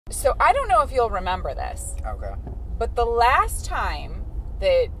So I don't know if you'll remember this. Okay. But the last time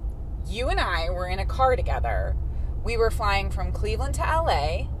that you and I were in a car together, we were flying from Cleveland to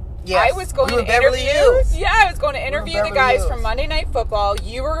LA. Yes. I was going to Beverly interview. Hills. Yeah, I was going to interview the guys Hills. from Monday Night Football.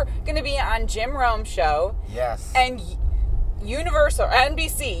 You were going to be on Jim Rome's show. Yes. And Universal,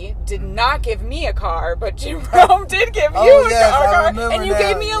 NBC, did not give me a car, but Jim Rome did give you a car. And you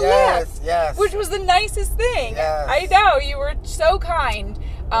gave me a lift. Yes. Which was the nicest thing. Yes. I know. You were so kind.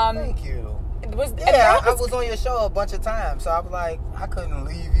 Thank you. I was on your show a bunch of times, so I was like, I couldn't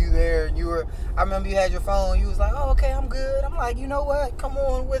leave you there. And I remember you had your phone. You was like, oh, okay, I'm good. I'm like, you know what? Come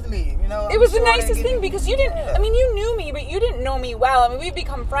on with me. It was the nicest thing because you didn't. I mean, you knew me, but you didn't know me well. I mean, we've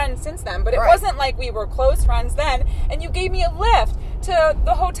become friends since then, but it wasn't like we were close friends then. And you gave me a lift to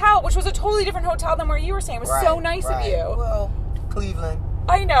the hotel, which was a totally different hotel than where you were staying. It was so nice of you. Well, Cleveland.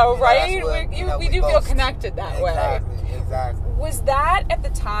 I know, right? We do feel connected that way. Exactly. Was that at the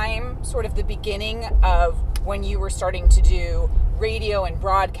time sort of the beginning of when you were starting to do radio and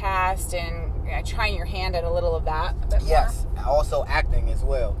broadcast and trying your hand at a little of that? Yes. Also acting as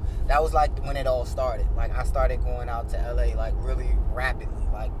well. That was like when it all started. Like I started going out to LA like really rapidly,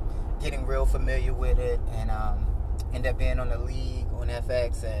 like getting real familiar with it, and ended up being on the League on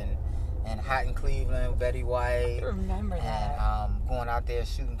FX and Hot in Cleveland, Betty White. I remember that. And going out there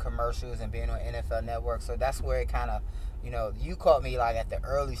shooting commercials and being on NFL Network. So that's where it kind of, you caught me like at the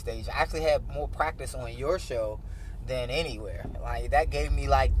early stage. I actually had more practice on your show than anywhere. Like that gave me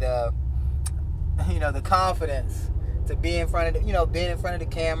like the confidence to be in front of being in front of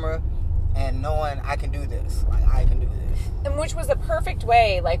the camera and knowing I can do this. Like I can do this. And which was a perfect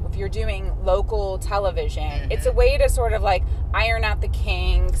way, like if you're doing local television, it's a way to sort of like iron out the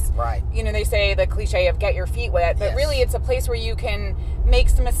kinks. Right. They say the cliche of get your feet wet, but really it's a place where you can make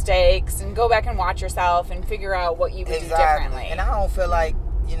some mistakes and go back and watch yourself and figure out what you would do differently. And I don't feel like,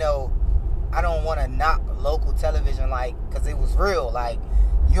 I don't want to knock local television, like, because it was real. Like,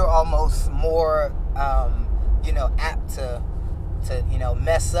 you're almost more, apt to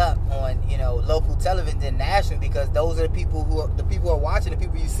mess up on, local television than national, because those are the people who are watching, the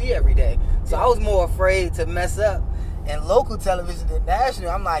people you see every day. So I was more afraid to mess up in local television than national.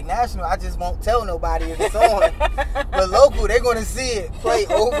 I'm like, national, I just won't tell nobody if it's on. But local, they're going to see it play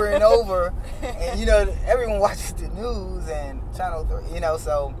over and over. And, everyone watches the news and Channel 3,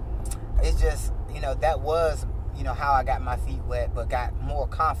 so it's just, that was, how I got my feet wet, but got more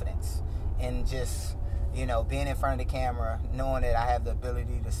confidence in just, being in front of the camera, knowing that I have the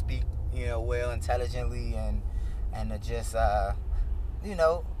ability to speak, well, intelligently, and to just,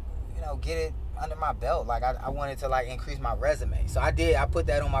 get it under my belt. Like I wanted to like increase my resume, so I put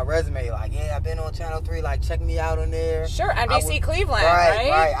that on my resume. Like, yeah, I've been on Channel 3. Like, check me out on there. Sure, NBC Cleveland, right?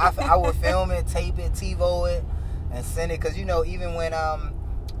 Right. I would film it, tape it, TiVo it, and send it, because even when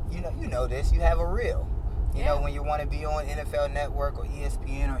you know this, you have a reel. You know, when you want to be on NFL Network or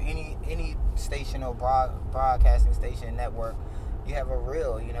ESPN or any station or broadcasting station network, you have a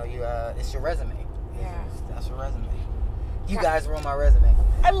reel. It's your resume. Yeah, that's your resume. You guys were on my resume.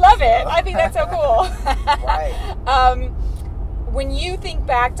 I love it. I think that's so cool. Right. When you think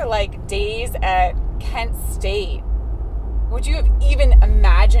back to like days at Kent State, would you have even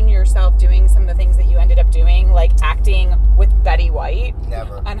imagined yourself doing some of the things that you ended up doing, like acting with Betty White?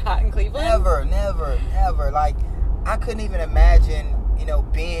 Never. On Hot in Cleveland? Never. Like, I couldn't even imagine,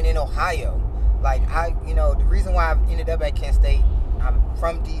 being in Ohio. Like, the reason why I ended up at Kent State, I'm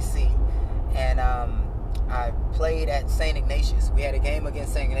from D.C., and I played at St. Ignatius. We had a game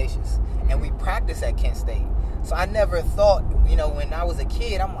against St. Ignatius, and we practiced at Kent State. So I never thought, when I was a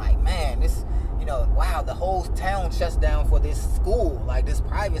kid, I'm like, man, this... wow, the whole town shuts down for this school, like this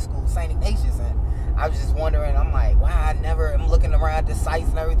private school, St. Ignatius. And I was just wondering, I'm like, wow, I'm looking around at the sites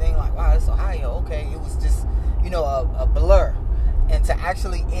and everything, like, wow, it's Ohio, okay. It was just, a blur. And to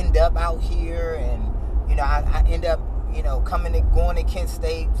actually end up out here, and, I end up, going to Kent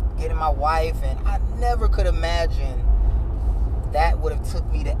State, getting my wife, and I never could imagine that would have took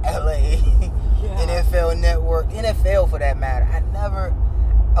me to LA, NFL Network, NFL for that matter.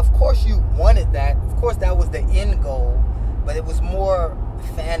 Of course you wanted that. Of course that was the end goal. But it was more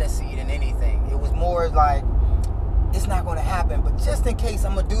fantasy than anything. It was more like, it's not going to happen. But just in case,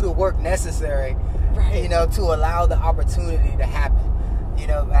 I'm going to do the work necessary, to allow the opportunity to happen.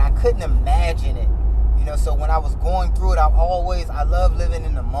 But I couldn't imagine it. So when I was going through it, I love living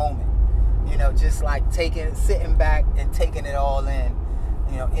in the moment. Just like sitting back and taking it all in,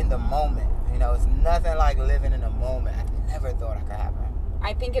 in the moment. It's nothing like living in the moment. I never thought it could happen.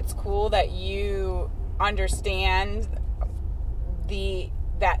 I think it's cool that you understand the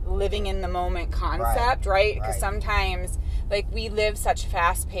that living in the moment concept, right? Because Right. sometimes, like, we live such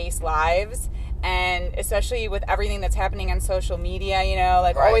fast-paced lives, and especially with everything that's happening on social media, you know,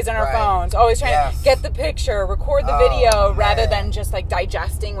 like, Right, always on our right. phones, always trying Yes. to get the picture, record the Oh, video, rather man. than just, like,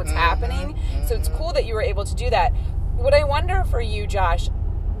 digesting what's happening. So it's cool that you were able to do that. What I wonder for you, Josh,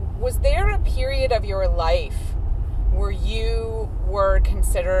 was there a period of your life where you were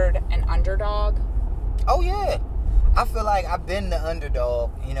considered an underdog? Oh yeah, I feel like I've been the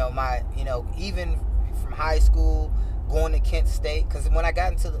underdog. You know, even from high school, going to Kent State. Because when I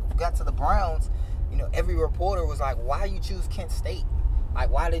got to the Browns, you know, every reporter was like, "Why you choose Kent State? Like,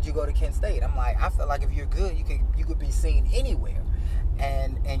 why did you go to Kent State?" I'm like, I feel like if you're good, you could be seen anywhere,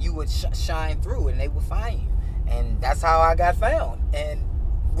 and you would shine through, and they would find you, and that's how I got found. And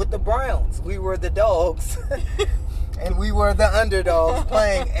with the Browns, we were the dogs, and we were the underdogs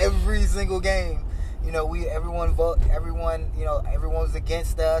playing every single game. You know, everyone was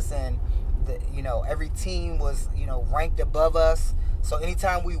against us, and every team was, ranked above us. So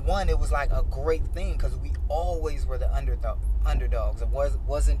anytime we won, it was like a great thing because we always were the underdogs. It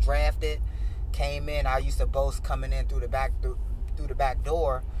wasn't drafted, came in. I used to boast coming in through the back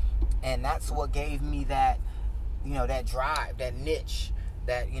door, and that's what gave me that, that drive, that niche,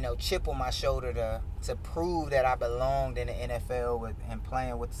 that chip on my shoulder to prove that I belonged in the NFL and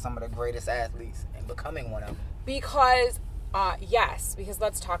playing with some of the greatest athletes and becoming one of them. Because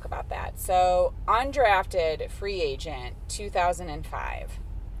let's talk about that. So, undrafted free agent, 2005.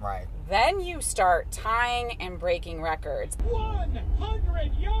 Right. Then you start tying and breaking records.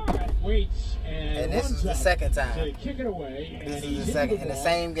 100 yards. Waits and this is the second time. To kick it away. This is the second. In the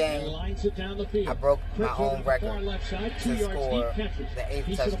same game, I broke my own record to score the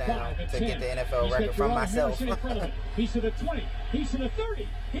 8th touchdown to get the NFL record from myself. He's to the 20. He's to the 30.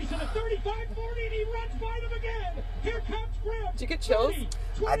 He's to the 35, 40, and he runs by them again. Here comes Cribb. Did you get chills?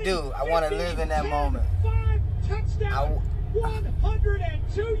 20, I do. I want to live in that moment. 5 touchdowns.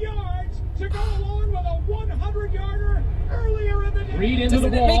 102 yards to go along with a 100-yarder earlier in the day. Reed into the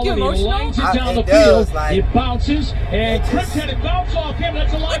ball, make you and he emotional? lines it down the does, field. like, it bounces, and Cribb's had it bounce off him.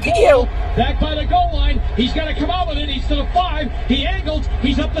 That's a live Look at ball. you. Back by the goal line. He's got to come out with it. He's to the 5. He angles.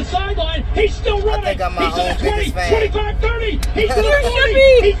 He's up the sideline. He's still running. think I'm my He's to own the 20, biggest fan. 25, 30. He's to the You should 40.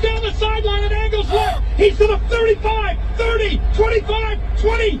 be. He's down the sideline and angles left. He's to the 35, 30, 25,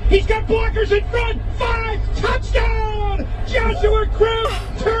 20. He's got blockers in front. 5. Touchdown. Joshua Cribb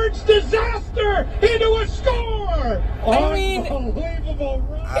turns disaster into a score. I mean, Unbelievable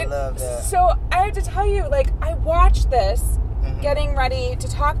run. I love that. So, I have to tell you, like, I watched this getting ready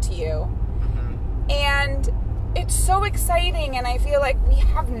to talk to you, and it's so exciting, and I feel like we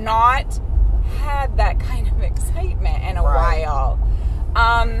have not had that kind of excitement in a while.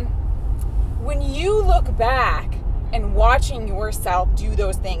 When you look back and watching yourself do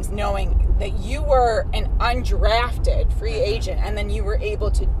those things, knowing that you were an undrafted free agent, and then you were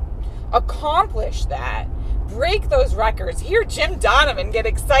able to accomplish that, break those records, hear Jim Donovan get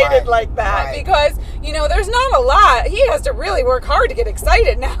excited like that, because, there's not a lot. He has to really work hard to get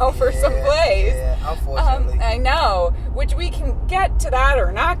excited now for some plays. Yeah, unfortunately. I know, which we can get to that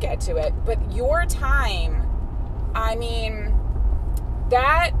or not get to it, but your time, I mean,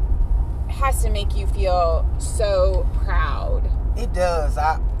 that has to make you feel so proud. It does.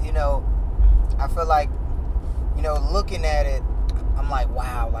 I feel like, looking at it, I'm like,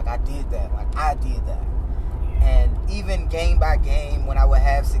 wow, like I did that. Like I did that. And even game by game, when I would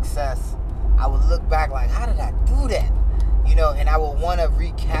have success, I would look back like, how did I do that? And I would want to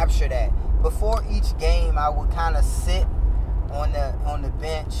recapture that. Before each game, I would kind of sit on the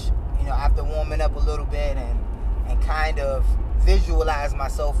bench, after warming up a little bit and kind of visualize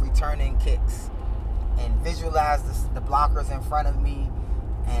myself returning kicks and visualize the blockers in front of me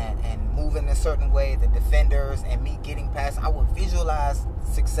and moving a certain way, the defenders, and me getting past. I would visualize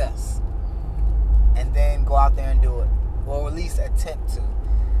success and then go out there and do it, or at least attempt to.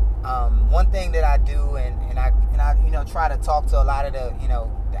 One thing that I do, and I try to talk to a lot of the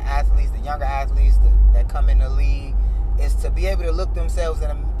athletes, the younger athletes that come in the league, is to be able to look themselves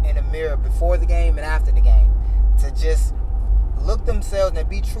in a mirror before the game and after the game, to just look themselves and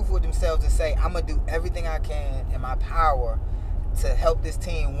be truthful with themselves and say, I'm gonna do everything I can in my power to help this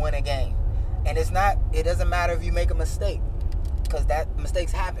team win a game. And it doesn't matter if you make a mistake, because that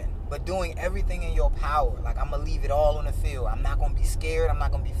mistakes happen. But doing everything in your power, like I'm gonna leave it all on the field. I'm not gonna be scared. I'm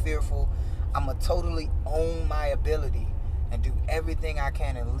not gonna be fearful. I'm gonna totally own my ability and do everything I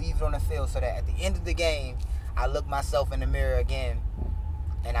can and leave it on the field, so that at the end of the game, I look myself in the mirror again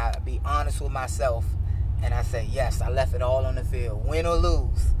and I be honest with myself and I say, yes, I left it all on the field, win or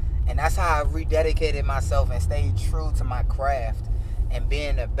lose. And that's how I rededicated myself and stayed true to my craft and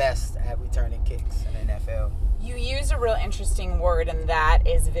being the best at returning kicks in the NFL. You used a real interesting word, and that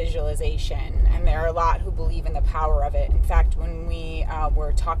is visualization. And there are a lot who believe in the power of it. In fact, when we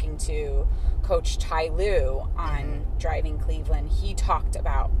were talking to Coach Ty Lue on Driving Cleveland, he talked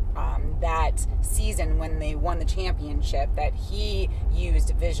about that season when they won the championship, that he used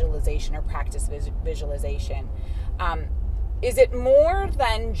visualization or practice visualization. Is it more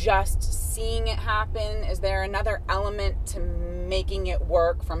than just seeing it happen? Is there another element to making it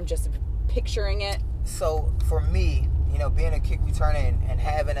work from just picturing it? So for me, being a kick returner and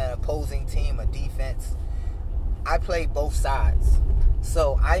having an opposing team, a defense, I played both sides.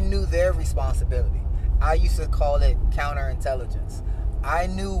 So I knew their responsibility. I used to call it counterintelligence. I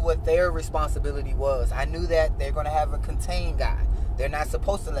knew what their responsibility was. I knew that they're going to have a contained guy. They're not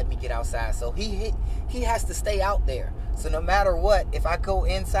supposed to let me get outside. So he has to stay out there. So no matter what, if I go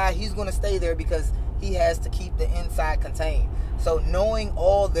inside, he's going to stay there because he has to keep the inside contained. So knowing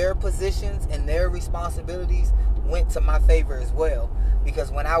all their positions and their responsibilities went to my favor as well.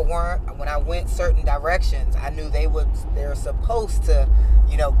 Because when I went certain directions, I knew they're supposed to,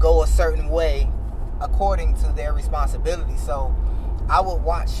 go a certain way according to their responsibility. So I would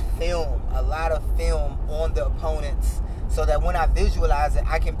watch a lot of film on the opponents, so that when I visualize it,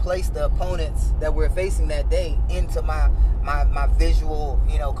 I can place the opponents that we're facing that day into my visual,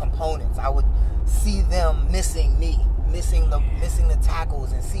 components. I would see them missing me, missing the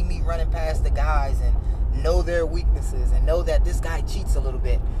tackles, and see me running past the guys and know their weaknesses and know that this guy cheats a little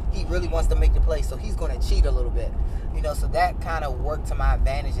bit. He really wants to make the play, so he's going to cheat a little bit. So that kind of worked to my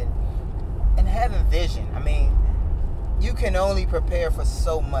advantage. And having vision, I mean, you can only prepare for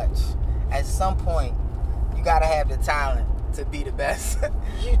so much. At some point, you got to have the talent to be the best.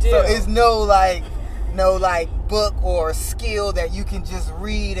 You do. So it's no book or skill that you can just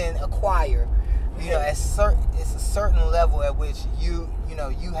read and acquire. It's a certain level at which you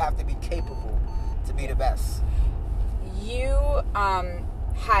have to be capable to be the best. You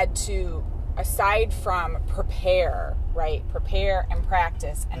had to, aside from prepare and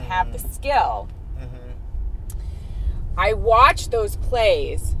practice and have the skill. I watch those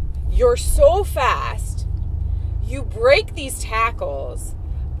plays. You're so fast. You break these tackles.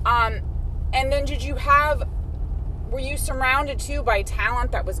 And then were you surrounded too by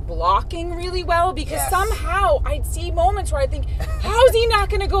talent that was blocking really well? Because somehow I'd see moments where I think, how is he not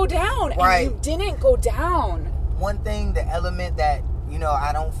going to go down? Right. And you didn't go down. One thing, the element that,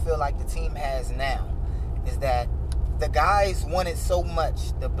 I don't feel like the team has now is that the guys wanted so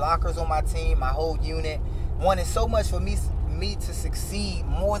much. The blockers on my team, my whole unit, wanted so much for me to succeed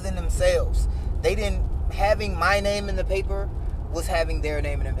more than themselves. Having my name in the paper was having their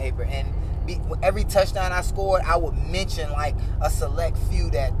name in the paper. And every touchdown I scored, I would mention like a select few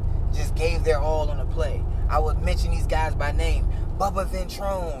that just gave their all on the play. I would mention these guys by name. Bubba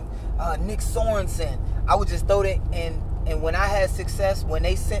Ventrone, Nick Sorensen. I would just throw that in. And when I had success, when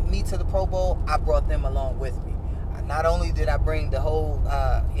they sent me to the Pro Bowl, I brought them along with me. Not only did I bring the whole,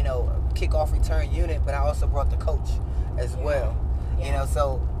 kickoff return unit, but I also brought the coach as well. Yeah.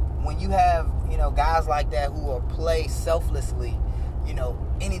 So when you have, guys like that who will play selflessly,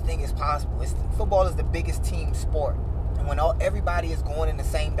 anything is possible. Football is the biggest team sport. And when everybody is going in the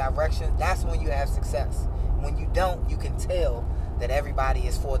same direction, that's when you have success. When you don't, you can tell that everybody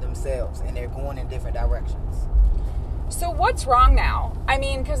is for themselves and they're going in different directions. So what's wrong now? I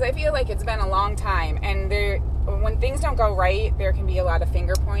mean, because I feel like it's been a long time, and when things don't go right, there can be a lot of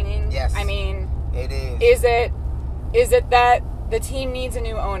finger pointing. Yes. I mean, it is. Is it that the team needs a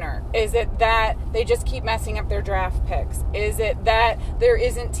new owner? Is it that they just keep messing up their draft picks? Is it that there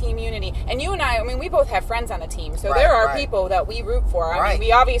isn't team unity? And you and I mean, we both have friends on the team, so there are people that we root for. I mean,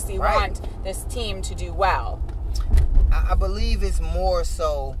 we obviously want this team to do well. I believe it's more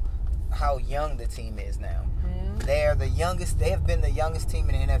so how young the team is now. They're the youngest. They have been the youngest team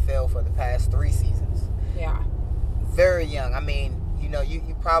in the NFL for the past 3 seasons. Yeah. Very young. I mean,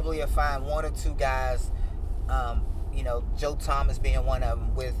 you probably will find 1 or 2 guys, Joe Thomas being one of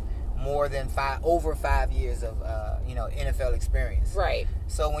them, with more than over 5 years of, NFL experience. Right.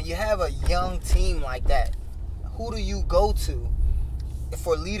 So when you have a young team like that, who do you go to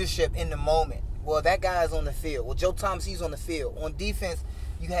for leadership in the moment? Well, that guy is on the field. Well, Joe Thomas, he's on the field. On defense,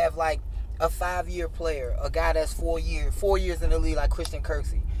 you have like a 5-year player, a guy that's 4 years in the league, like Christian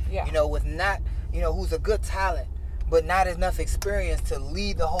Kirksey. Yeah. With not, who's a good talent, but not enough experience to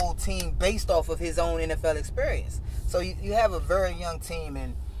lead the whole team based off of his own NFL experience. So you have a very young team,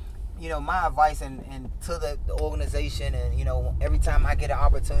 and my advice and to the organization, and every time I get an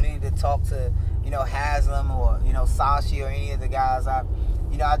opportunity to talk to Haslam or Sashi or any of the guys, I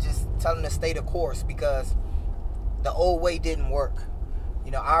just tell them to stay the course, because the old way didn't work.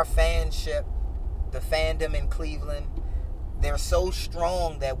 our fanship, the fandom in Cleveland, they're so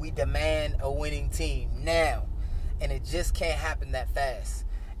strong that we demand a winning team now. And it just can't happen that fast.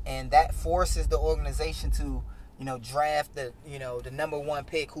 And that forces the organization to, draft the number one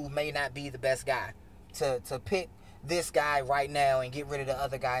pick who may not be the best guy. To pick this guy right now and get rid of the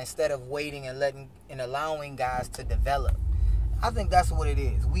other guy instead of waiting and allowing guys to develop. I think that's what it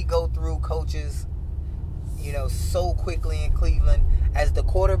is. We go through coaches, so quickly in Cleveland. As the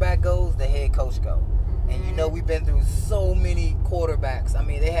quarterback goes, the head coach goes. And we've been through so many quarterbacks. I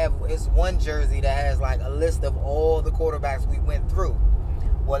mean, it's one jersey that has like a list of all the quarterbacks we went through.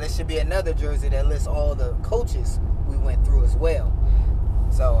 Well, there should be another jersey that lists all the coaches we went through as well.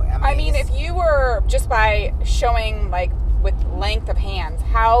 So, I mean if you were, just by showing, like, with length of hands,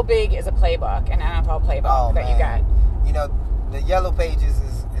 how big is a playbook, an NFL playbook that you got? The yellow pages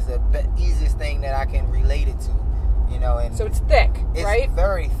is the easiest thing that I can relate it to, and so it's thick, right? It's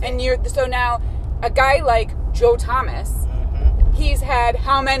very thick. And so now, a guy like Joe Thomas, he's had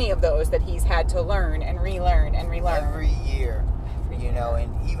how many of those that he's had to learn and relearn and relearn? Every year,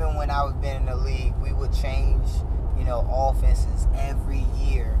 and even when I was been in the league, we would change, offenses every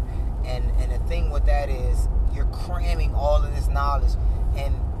year. And the thing with that is you're cramming all of this knowledge.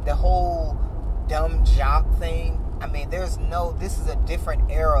 And the whole dumb jock thing, I mean, this is a different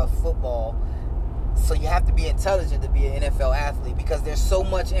era of football. So you have to be intelligent to be an NFL athlete because there's so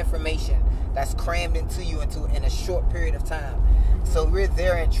much information that's crammed into you in a short period of time. So we're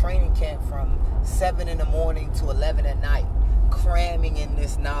there in training camp from 7 in the morning to 11 at night, cramming in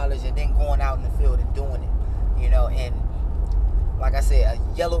this knowledge and then going out in the field and doing it. And like I said,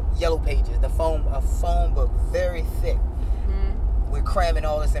 yellow pages, a phone book, very thick. We're cramming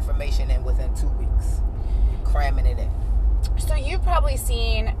all this information in within 2 weeks. You're cramming it in. So you've probably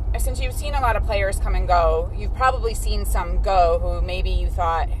seen, since you've seen a lot of players come and go, you've probably seen some go who maybe you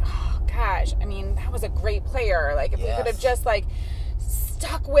thought, oh, gosh, I mean, that was a great player. Like, if we could have just, like,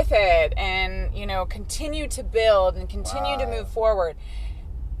 stuck with it and, continue to build and continue to move forward.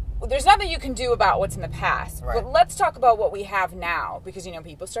 There's nothing you can do about what's in the past. Right. But let's talk about what we have now. Because,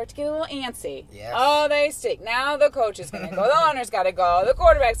 people start to get a little antsy. Yes. Oh, they stink. Now the coach is going to go. The owner's got to go. The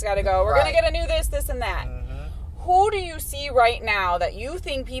quarterback's got to go. We're going to get a new this, and that. Who do you see right now that you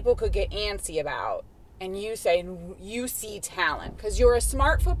think people could get antsy about? And you say you see talent. Because you're a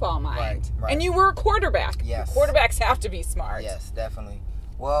smart football mind. Right. And you were a quarterback. Yes. Quarterbacks have to be smart. Yes, definitely.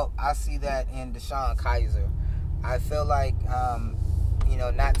 Well, I see that in DeShone Kizer. I feel like...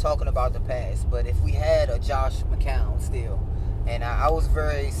 not talking about the past, but if we had a Josh McCown still, and I was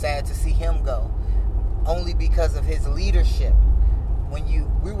very sad to see him go, only because of his leadership.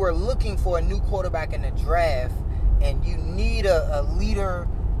 We were looking for a new quarterback in the draft, and you need a leader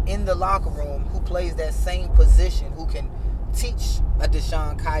in the locker room who plays that same position, who can teach a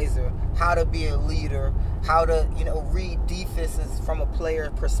DeShone Kizer how to be a leader, how to read defenses from a player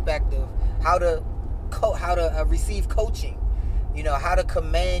perspective, how to receive coaching. How to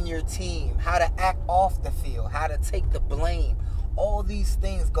command your team, how to act off the field, how to take the blame. All these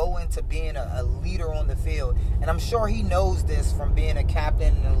things go into being a leader on the field. And I'm sure he knows this from being a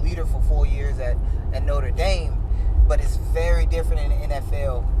captain and a leader for 4 years at Notre Dame. But it's very different in the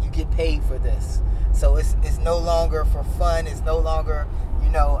NFL. You get paid for this. So it's no longer for fun. It's no longer,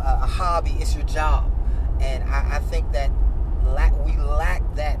 a hobby. It's your job. And I think that we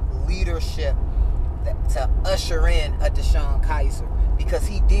lack that leadership to usher in a DeShone Kizer, because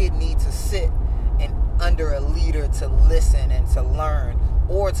he did need to sit under a leader to listen and to learn,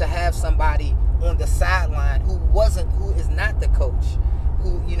 or to have somebody on the sideline who is not the coach,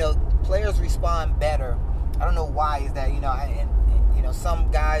 who players respond better. I don't know why is that,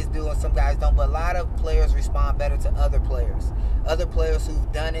 some guys do and some guys don't, but a lot of players respond better to other players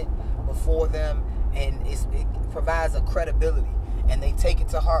who've done it before them, and it provides a credibility. And they take it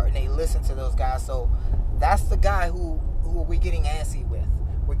to heart and they listen to those guys. So that's the guy who we're getting antsy with.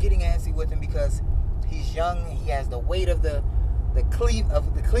 We're getting antsy with him because he's young. He has the weight of the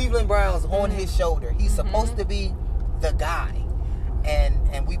Cleveland Browns on his shoulder. He's supposed to be the guy.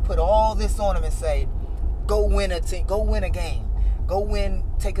 And we put all this on him and say, go win a game.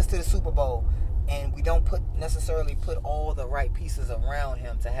 Take us to the Super Bowl. And we don't necessarily put all the right pieces around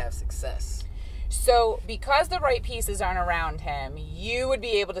him to have success. So, because the right pieces aren't around him, you would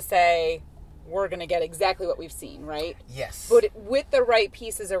be able to say, we're going to get exactly what we've seen, right? Yes. But with the right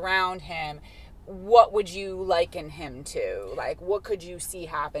pieces around him, what would you liken him to? Like, what could you see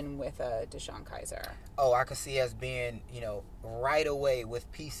happen with a DeShone Kizer? Oh, I could see us being, right away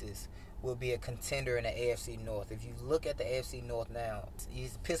with pieces. will be a contender in the AFC North. If you look at the AFC North now,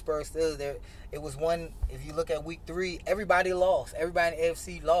 Pittsburgh Steelers, it was one, if you look at week 3, everybody lost. Everybody in the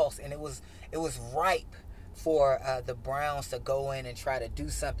AFC lost, and it was ripe for the Browns to go in and try to do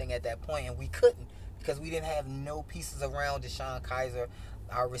something at that point, and we couldn't because we didn't have no pieces around Deshaun Kaiser.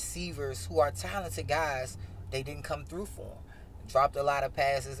 Our receivers, who are talented guys, they didn't come through for him. Dropped a lot of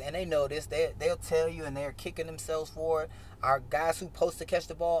passes, and they know this. They'll tell you, and they're kicking themselves for it. Our guys who post to catch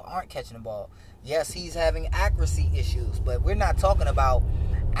the ball aren't catching the ball. Yes, he's having accuracy issues, but we're not talking about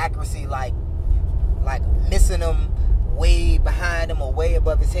accuracy like missing them way behind him or way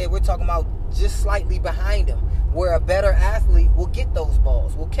above his head. We're talking about just slightly behind him, where a better athlete will get those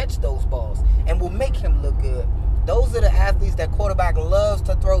balls, will catch those balls, and will make him look good. Those are the athletes that quarterback loves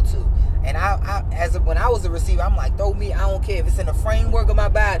to throw to. And when I was a receiver, I'm like, throw me, I don't care. If it's in the framework of my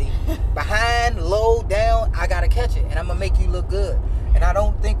body, behind, low, down, I got to catch it. And I'm going to make you look good. And I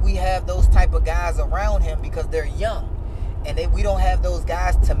don't think we have those type of guys around him because they're young. And we don't have those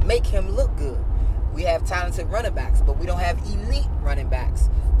guys to make him look good. We have talented running backs, but we don't have elite running backs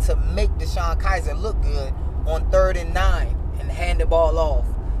to make Deshaun Kaiser look good on 3rd and 9 and hand the ball off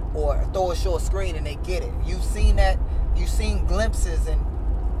or throw a short screen and they get it. You've seen that. You've seen glimpses in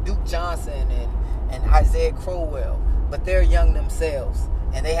Duke Johnson and Isaiah Crowell, but they're young themselves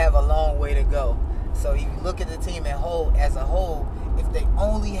and they have a long way to go. So you look at the team as a whole, if they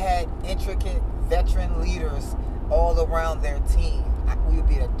only had intricate veteran leaders all around their team, we would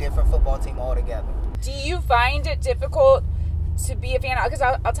be a different football team altogether. Do you find it difficult to be a fan? Because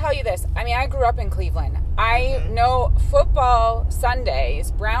I'll tell you this. I mean, I grew up in Cleveland. I know football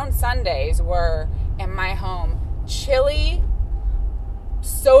Sundays, Brown Sundays, were in my home chili,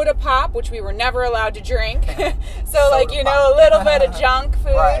 soda pop, which we were never allowed to drink. So, like, you know, a little bit of junk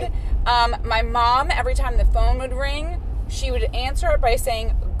food. Right. My mom, every time the phone would ring, she would answer it by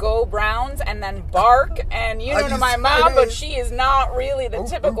saying, "Go Browns," and then bark. And you know my mom, but she is not really the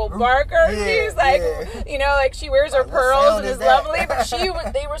typical barker. Yeah, she's like, you know, like she wears her pearls and is lovely,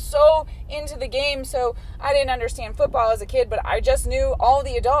 but they were so into the game. So I didn't understand football as a kid, but I just knew all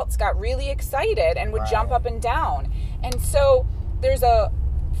the adults got really excited and would jump up and down. And so there's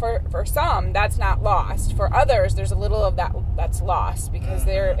for some, that's not lost. For others, there's a little of that's lost because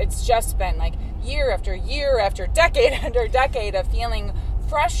it's just been like year after year after decade after decade of feeling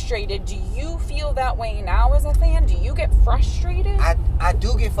frustrated. Do you feel that way now as a fan? Do you get frustrated? I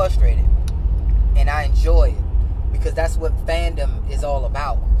do get frustrated, and I enjoy it because that's what fandom is all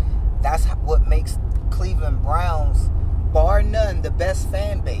about. That's what makes Cleveland Browns, bar none, the best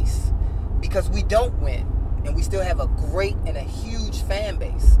fan base, because we don't win. And we still have a great and a huge fan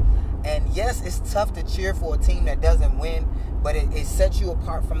base. And yes, it's tough to cheer for a team that doesn't win, but it sets you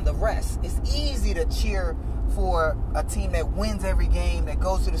apart from the rest. It's easy to cheer for a team that wins every game, that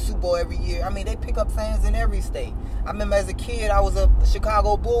goes to the Super Bowl every year. I mean, they pick up fans in every state. I remember as a kid, I was a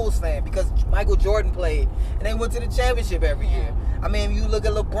Chicago Bulls fan because Michael Jordan played, and they went to the championship every year. I mean, you look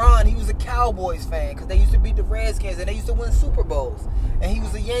at LeBron, he was a Cowboys fan because they used to beat the Redskins, and they used to win Super Bowls. And he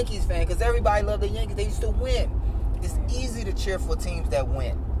was a Yankees fan because everybody loved the Yankees. They used to win. It's easy to cheer for teams that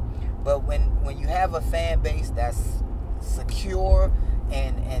win. But when you have a fan base that's secure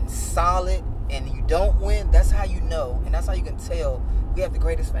and solid and you don't win, that's how you know, and that's how you can tell we have the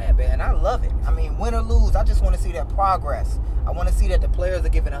greatest fan base. And I love it. I mean, win or lose, I just want to see that progress. I want to see that the players are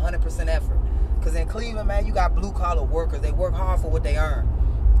giving 100% effort. Because in Cleveland, man, you got blue-collar workers. They work hard for what they earn.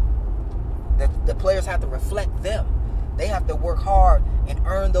 The players have to reflect them. They have to work hard and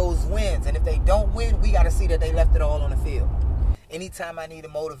earn those wins. And if they don't win, we got to see that they left it all on the field. Anytime I need a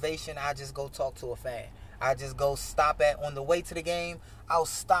motivation, I just go talk to a fan. I just go on the way to the game, I'll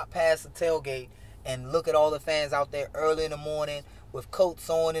stop past the tailgate and look at all the fans out there early in the morning with coats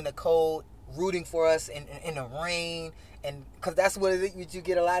on in the cold, rooting for us in the rain. And because that's what you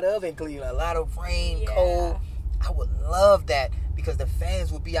get a lot of in Cleveland, a lot of rain, cold. I would love that because the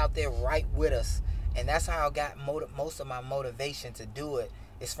fans would be out there right with us. And that's how I got most of my motivation to do it.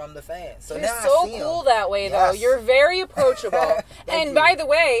 It's from the fans. So you're now so cool that way, though. You're very approachable. And by the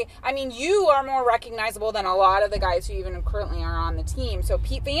way, I mean, you are more recognizable than a lot of the guys who even currently are on the team. So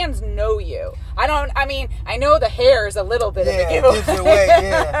fans know you. I know the hair is a little bit of a giveaway. Gives it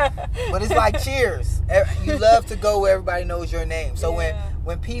away, But it's like Cheers. You love to go where everybody knows your name. So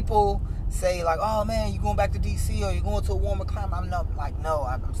when people say like, "Oh man, you going back to DC or you going to a warmer climate?" I'm not like, no.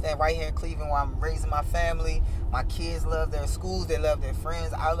 I'm staying right here in Cleveland where I'm raising my family. My kids love their schools. They love their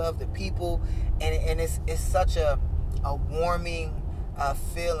friends. I love the people, and it's such a warming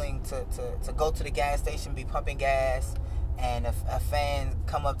feeling to go to the gas station, be pumping gas, and a fan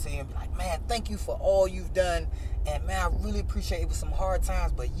come up to you and be like, man, thank you for all you've done, and man, I really appreciate it. Was some hard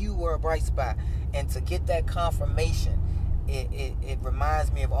times, but you were a bright spot. And to get that confirmation, it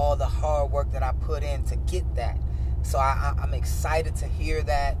reminds me of all the hard work that I put in to get that. So I'm excited to hear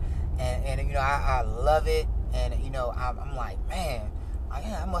that, and you know, I love it, and you know, I'm like, man,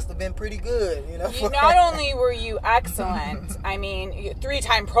 I must have been pretty good, you know. Not only were you excellent, I mean,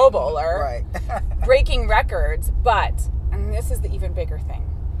 3-time Pro Bowler, right, breaking records, but, and this is the even bigger thing,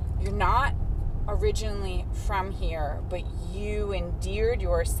 you're not originally from here, but you endeared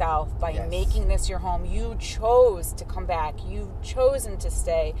yourself by making this your home. You chose to come back. You've chosen to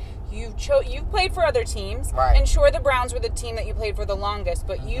stay. You've played for other teams, right. And sure, the Browns were the team that you played for the longest,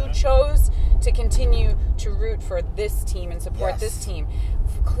 but you chose to continue to root for this team and support this team.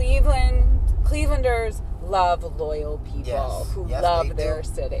 Clevelanders love loyal people who love their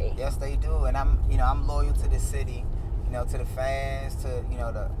city. Yes, they do, and I'm loyal to this city. You know, to the fans, to, you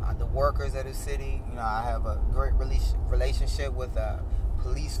know, the workers of the city. You know, I have a great relationship with the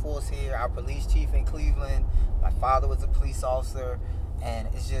police force here, our police chief in Cleveland. My father was a police officer, and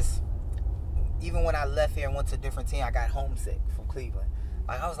it's just, even when I left here and went to a different team, I got homesick from Cleveland.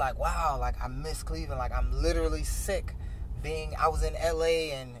 Like, I was like, wow, like, I miss Cleveland. Like, I'm literally sick I was in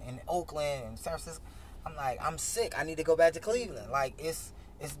LA and in Oakland and San Francisco. I'm like, I'm sick. I need to go back to Cleveland. Like,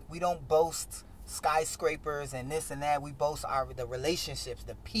 we don't boast skyscrapers and this and that. We boast the relationships,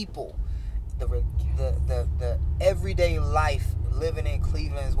 the people, the everyday life living in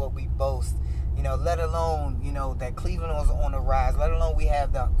Cleveland is what we boast. You know, let alone, you know, that Cleveland was on the rise. Let alone we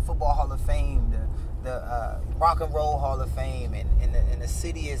have the Football Hall of Fame, the Rock and Roll Hall of Fame, and the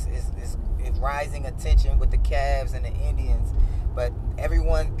city is rising attention with the Cavs and the Indians. But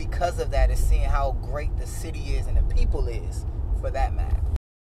everyone, because of that, is seeing how great the city is and the people is, for that matter.